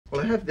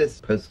I have this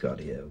postcard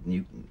here of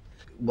Newton.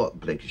 What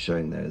Blake is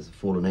showing there is a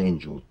fallen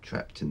angel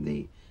trapped in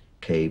the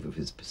cave of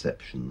his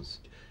perceptions.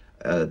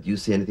 Do you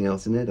see anything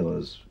else in it,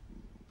 or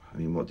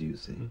what do you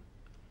see?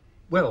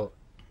 Well,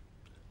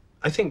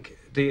 I think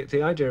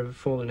the idea of a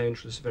fallen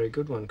angel is a very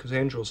good one, because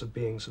angels are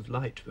beings of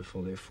light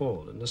before they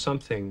fall, and there's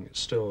something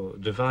still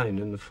divine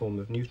in the form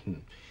of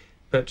Newton.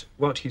 But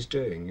what he's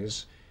doing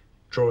is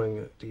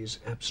drawing these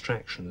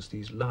abstractions,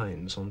 these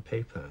lines on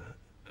paper,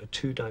 a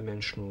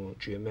two-dimensional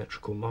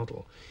geometrical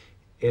model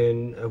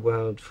in a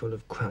world full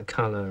of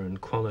colour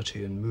and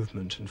quality and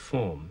movement and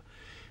form.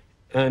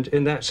 And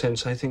in that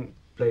sense, I think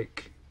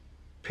Blake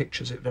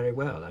pictures it very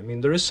well. I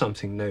mean, there is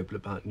something noble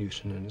about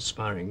Newton and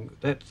inspiring.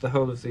 That the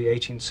whole of the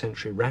 18th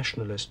century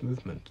rationalist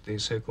movement, the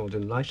so-called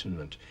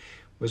Enlightenment,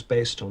 was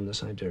based on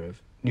this idea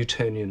of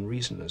Newtonian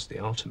reason as the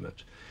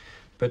ultimate.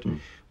 But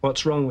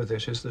what's wrong with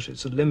it is that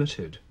it's a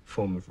limited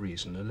form of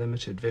reason, a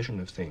limited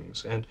vision of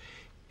things. And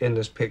in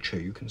this picture,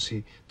 you can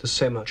see there's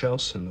so much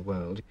else in the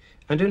world.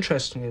 And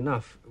interestingly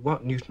enough,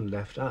 what Newton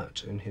left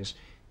out in his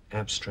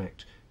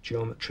abstract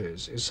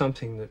geometries is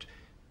something that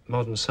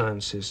modern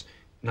science is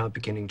now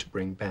beginning to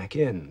bring back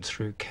in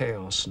through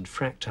chaos and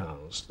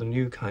fractals. The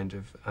new kind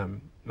of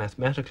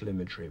mathematical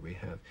imagery we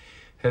have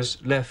has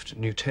left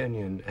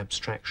Newtonian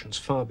abstractions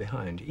far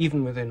behind,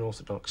 even within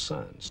orthodox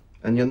science.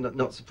 And you're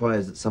not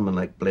surprised that someone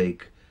like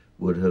Blake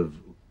would have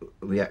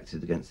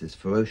reacted against this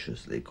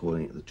ferociously,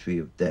 calling it the tree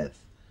of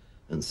death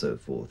and so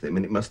forth. I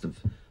mean, it must have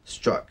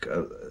struck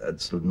a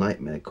sort of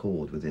nightmare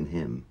chord within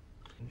him.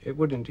 It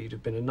would indeed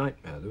have been a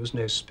nightmare. There was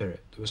no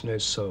spirit, there was no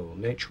soul.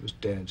 Nature was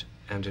dead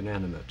and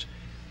inanimate.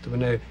 There were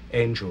no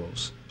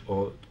angels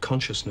or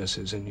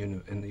consciousnesses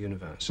in the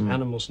universe.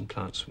 Animals and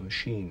plants were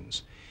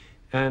machines.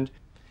 And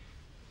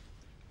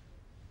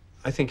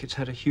I think it's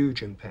had a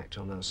huge impact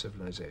on our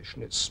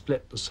civilization. It's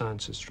split the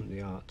sciences from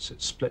the arts.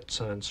 It's split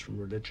science from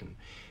religion.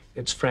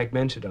 It's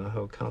fragmented our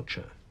whole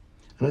culture.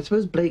 And I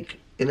suppose Blake,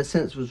 in a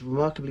sense, was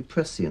remarkably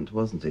prescient,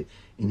 wasn't he,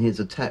 in his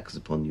attacks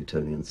upon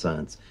Newtonian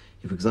science.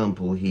 For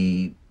example,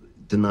 he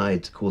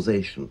denied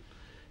causation.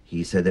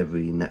 He said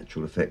every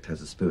natural effect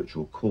has a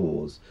spiritual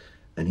cause,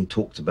 and he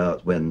talked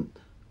about when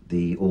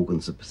the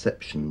organs of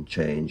perception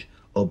change,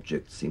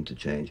 objects seem to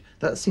change.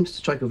 That seems to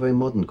strike a very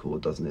modern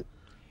chord, doesn't it?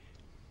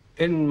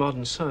 In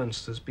modern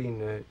science, there's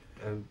been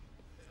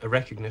a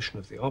recognition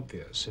of the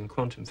obvious in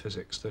quantum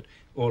physics, that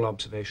all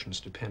observations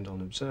depend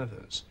on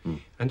observers.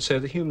 And so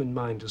the human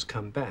mind has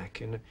come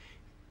back,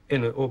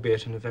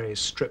 albeit in a very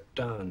stripped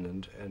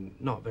down and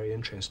not very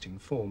interesting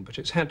form, but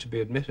it's had to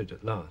be admitted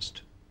at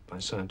last by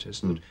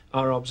scientists that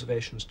our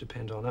observations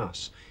depend on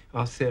us.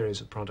 Our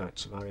theories are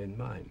products of our own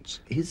minds.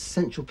 His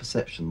central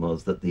perception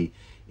was that the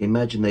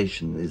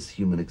imagination is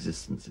human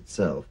existence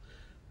itself,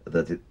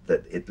 that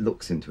it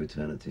looks into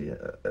eternity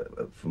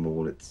from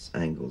all its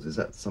angles. Is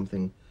that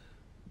something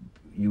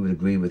you would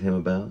agree with him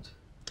about?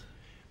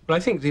 Well, I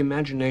think the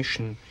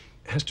imagination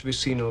has to be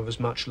seen of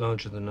as much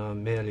larger than our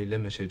merely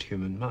limited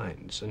human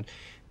minds. And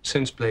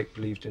since Blake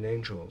believed in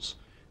angels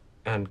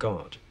and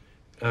God,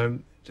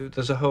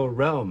 there's a whole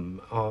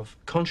realm of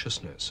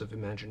consciousness, of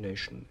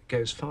imagination, that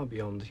goes far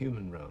beyond the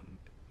human realm.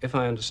 If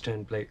I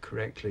understand Blake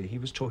correctly, he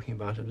was talking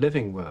about a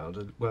living world,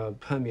 a world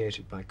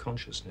permeated by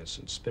consciousness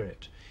and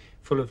spirit,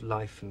 full of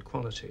life and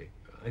quality.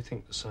 I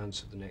think the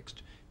science of the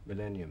next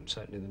millennium,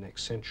 certainly the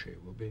next century,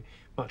 will be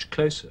much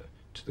closer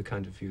to the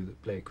kind of view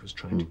that Blake was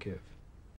trying to give.